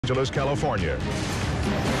Angeles, California.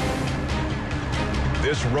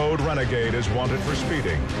 This road renegade is wanted for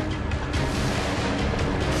speeding.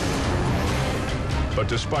 But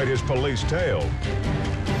despite his police tail,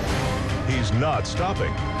 he's not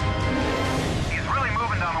stopping. He's really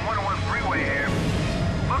moving down the 101 freeway here.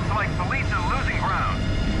 Looks like police are losing ground.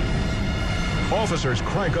 Officers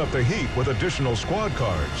crank up the heat with additional squad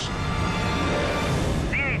cars.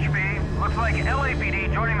 CHP, looks like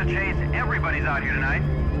LAPD joining the chase. Everybody's out here tonight.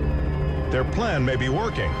 Their plan may be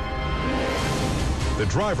working. The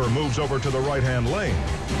driver moves over to the right-hand lane.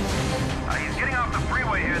 He's getting off the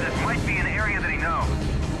freeway here. This might be an area that he knows.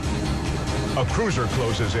 A cruiser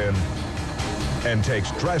closes in and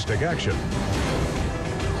takes drastic action.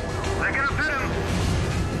 They're gonna pit him.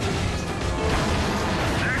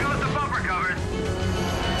 There goes the bumper covers.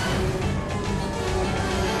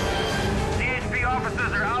 CHP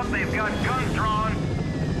officers are out. They've got guns drawn.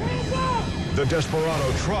 The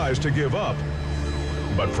desperado tries to give up,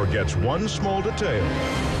 but forgets one small detail.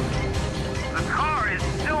 The car is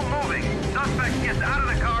still moving. Suspect gets out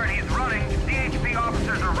of the car and he's running. CHP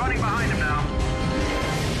officers are running behind him now.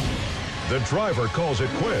 The driver calls it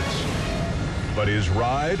quits, but his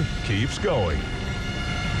ride keeps going. He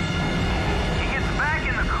gets back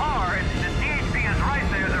in the car and the CHP is right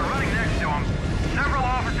there. They're running next to him. Several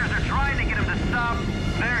officers are trying to get him to stop.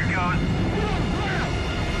 There it goes.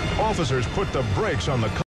 Officers put the brakes on the car.